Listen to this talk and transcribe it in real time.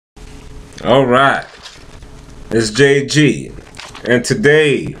All right, it's JG, and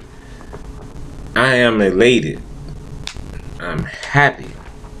today I am elated. I'm happy.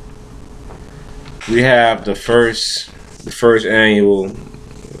 We have the first annual,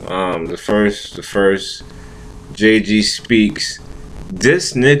 the first JG Speaks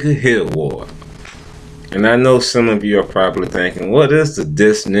This Nigga Here Award. And I know some of you are probably thinking, what is the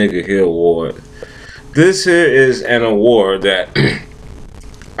This Nigga Here Award? This here is an award that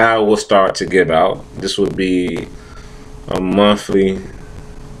I will start to give out. This would be a monthly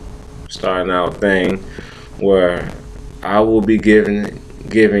starting out thing where I will be giving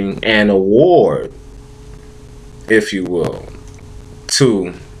an award, if you will,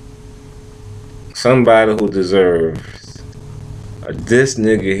 to somebody who deserves a This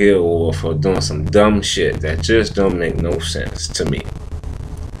Nigga Here Award for doing some dumb shit that just don't make no sense to me.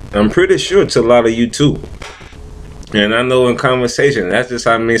 I'm pretty sure to a lot of you too. And I know in conversation, that's just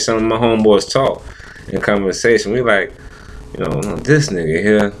how me and some of my homeboys talk in conversation. We like, you know, this nigga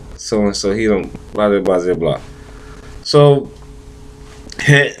here, so and so, he don't blah blah blah blah. So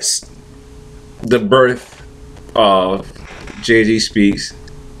hence the birth of JG Speaks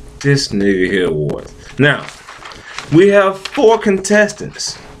This Nigga Here Award. Now, we have four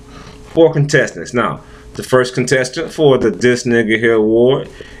contestants. Now, the first contestant for the This Nigga Here Award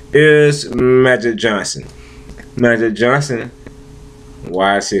is Magic Johnson. Magic Johnson,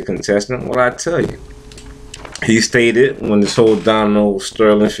 why is he a contestant? Well, I tell you. He stated when this whole Donald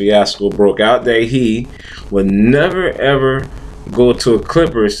Sterling fiasco broke out that he would never ever go to a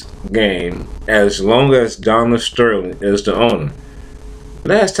Clippers game as long as Donald Sterling is the owner.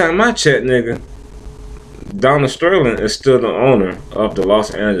 Last time I checked, nigga, Donald Sterling is still the owner of the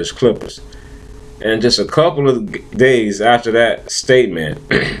Los Angeles Clippers. And just a couple of days after that statement,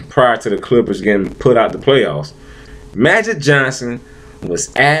 prior to the Clippers getting put out the playoffs, Magic Johnson was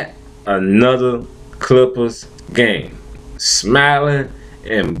at another Clippers game, smiling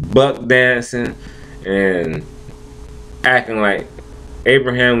and buck dancing and acting like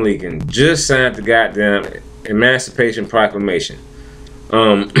Abraham Lincoln just signed the goddamn Emancipation Proclamation.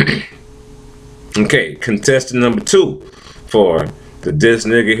 Okay, contestant number 2 for the This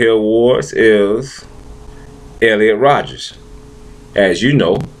Nigga Here Awards is Elliot Rogers. As you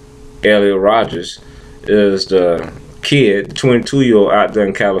know, Elliot Rogers is the kid, 22-year-old out there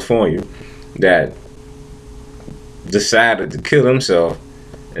in California that decided to kill himself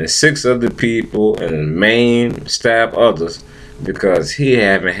and 6 other people and maim, stab others because he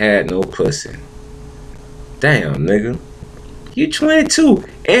haven't had no pussy. Damn, nigga. You 22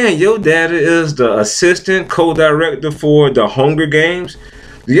 and your daddy is the assistant co-director for the Hunger Games.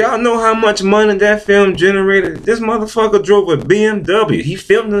 Do y'all know how much money that film generated? This motherfucker drove a BMW. He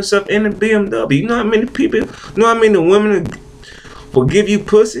filmed himself in a BMW. You know how many people, you know how many women will give you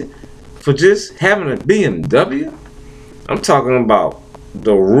pussy for just having a BMW? I'm talking about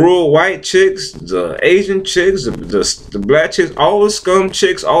the rural white chicks, the Asian chicks, the black chicks, all the scum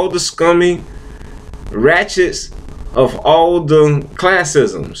chicks, all the scummy ratchets of all the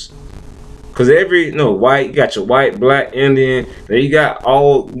classisms. Cause white, you got your white, black, Indian, then you got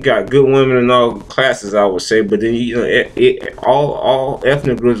good women in all classes, I would say, but then all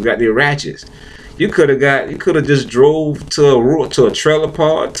ethnic groups got their ratchets. You could have just drove to a trailer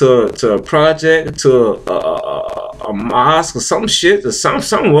park, to a project, to a mosque or some shit, or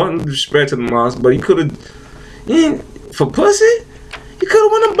someone with respect to the mosque, but you could have, for pussy, you could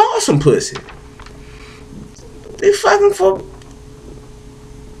have went and bought some pussy. They fucking for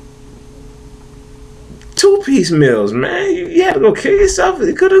 2-piece meals, man. You had to go kill yourself.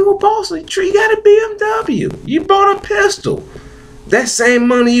 You could have go bought some. You got a BMW. You bought a pistol. That same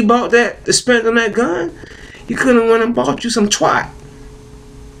money you bought to spend on that gun, you could have went and bought you some twat.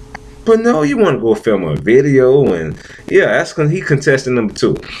 But no, you want to go film a video, and yeah, that's because he contestant number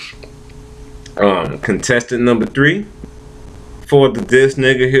 2. Contestant number 3 for the This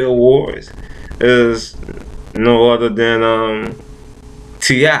Nigga Here Awards is no other than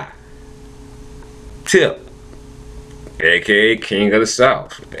T.I. Tip, aka King of the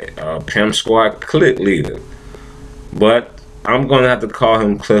South, Pimp Squad clique leader. But I'm gonna have to call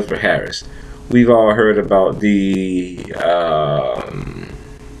him Clifford Harris. We've all heard about the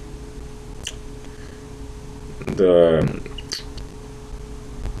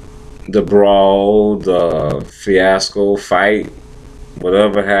brawl, the fiasco, fight,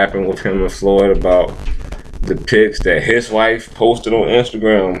 whatever happened with him and Floyd about the pics that his wife posted on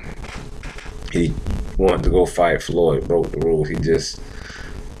Instagram. He wanted to go fight Floyd, broke the rules. He just,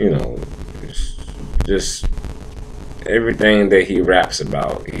 just everything that he raps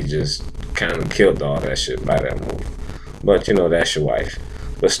about, he just kind of killed all that shit by that move. But that's your wife.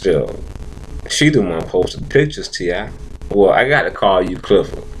 But still, She the one posted pictures, T.I. Well, I gotta call you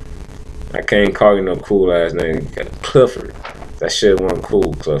Clifford. I can't call you no cool ass name. Clifford. That shit wasn't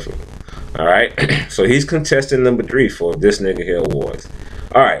cool, Clifford. Alright? So he's contestant number 3 for This Nigga Here Awards.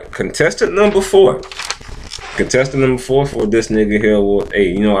 Alright, contestant number 4. Contestant number 4 for This Nigga Here Awards. Hey,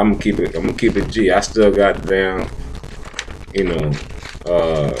 you know, I'm gonna keep it G. I still got down, you know,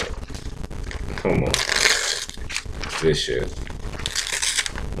 hold on. This shit.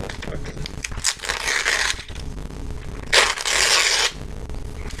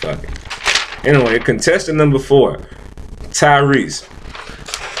 Fuck it. Anyway, contestant number 4, Tyrese.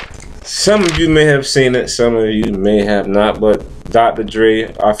 Some of you may have seen it, some of you may have not, but Dr.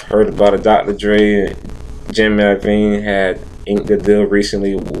 Dre, I've heard about it. Dr. Dre and Jim Iovine had inked a deal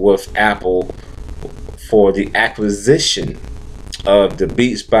recently with Apple for the acquisition of the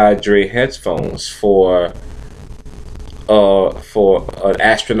Beats by Dre headphones for an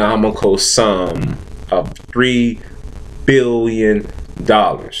astronomical sum of $3 billion.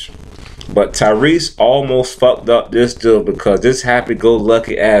 But Tyrese almost fucked up this deal because this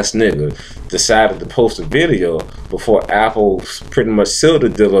happy-go-lucky ass nigga decided to post a video before Apple pretty much sealed the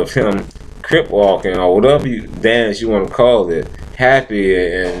deal of him crip walking or whatever dance you want to call it, happy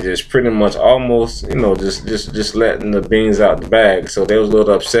and just pretty much almost, you know, just letting the beans out the bag. So they was a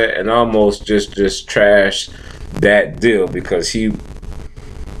little upset and almost just trashed that deal because he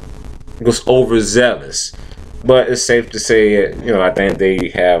was overzealous. But it's safe to say, you know, I think they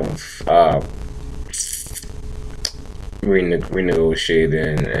have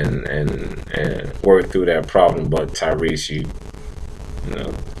renegotiated and worked through that problem. But Tyrese, you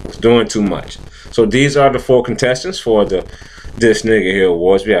know, was doing too much. So these are the 4 contestants for the This Nigga Here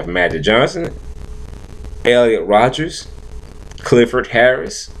Awards. We have Magic Johnson, Elliot Rodgers, Clifford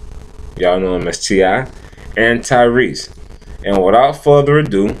Harris, y'all know him as T.I., and Tyrese. And without further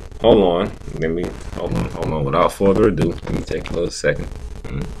ado, hold on. Without further ado, let me take a little second.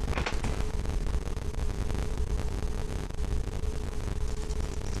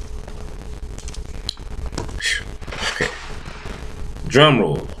 Okay. Drum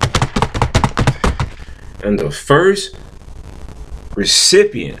roll. And the first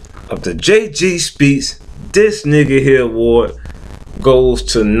recipient of the JG Spetzz This Nigga Here Award goes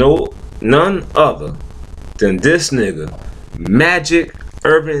to none other than this nigga, Magic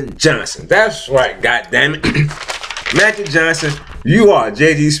Urban Johnson. That's right, goddammit. Magic Johnson, you are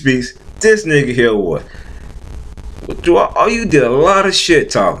JG Spetzz This Nigga Here Award. Oh, you did a lot of shit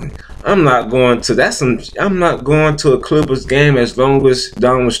talking. I'm not going to a Clippers game as long as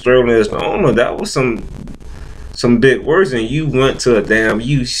Donald Sterling is the owner. That was some big words, and you went to a damn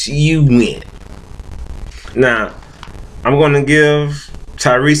you went. Now, I'm gonna give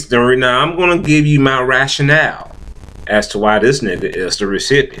Tyrese I'm gonna give you my rationale as to why this nigga is the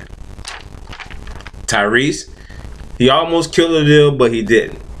recipient. Tyrese, he almost killed the deal, but he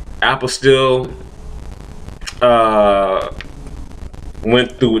didn't. Apple still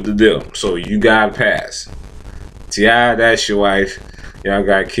went through with the deal, so you gotta pass. T.I., that's your wife. Y'all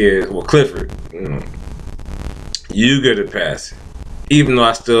got kids. Well, Clifford, you get a pass. Even though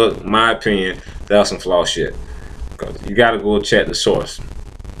I still, my opinion, that was some flaw shit. Cause you gotta go check the source.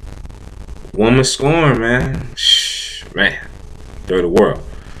 Woman scorn, man. Shh, man. Dirty world.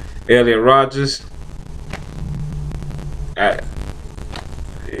 Elliot Rodgers.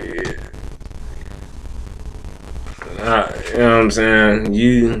 You know what I'm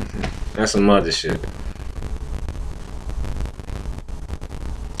saying? That's some other shit.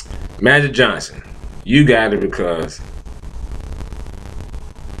 Magic Johnson, you got it because,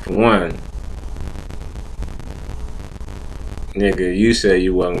 for one, nigga, you said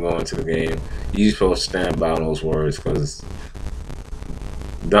you wasn't going to the game. You supposed to stand by those words because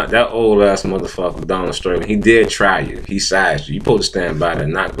that old ass motherfucker, Donald Sterling, he did try you. He sized you. You supposed to stand by that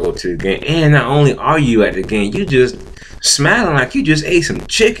and not go to the game. And not only are you at the game, you just smiling like you just ate some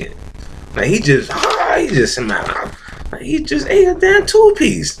chicken. Like he just smiling. Like he just ate a damn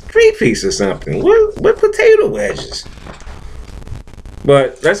 2-piece, 3-piece or something with potato wedges.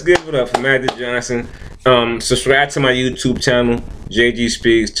 But let's give it up for Magic Johnson. Subscribe to my YouTube channel, JG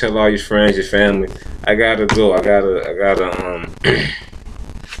Spetzz. Tell all your friends, your family. I gotta go. I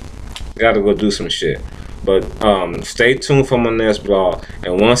gotta go do some shit. But stay tuned for my next vlog.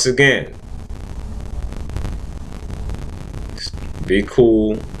 And once again, be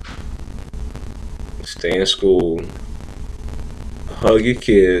cool. Stay in school. Hug your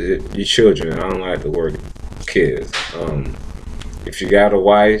kids, your children. I don't like the word kids. If you got a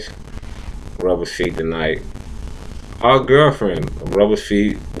wife, rub her feet tonight. Or a girlfriend, rub her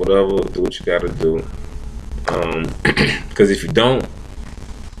feet, whatever, do what you gotta do. Because if you don't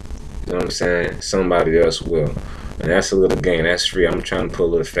know what I'm saying, somebody else will. And that's a little game. That's free. I'm trying to put a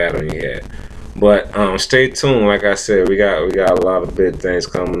little fat on your head. But stay tuned. Like I said, we got a lot of big things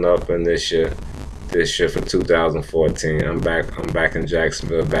coming up in this year. This year for 2014. I'm back in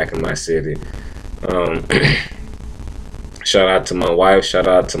Jacksonville, back in my city. Shout out to my wife, shout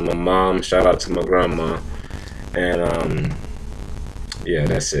out to my mom, shout out to my grandma. And yeah,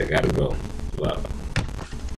 that's it. Gotta go. Love.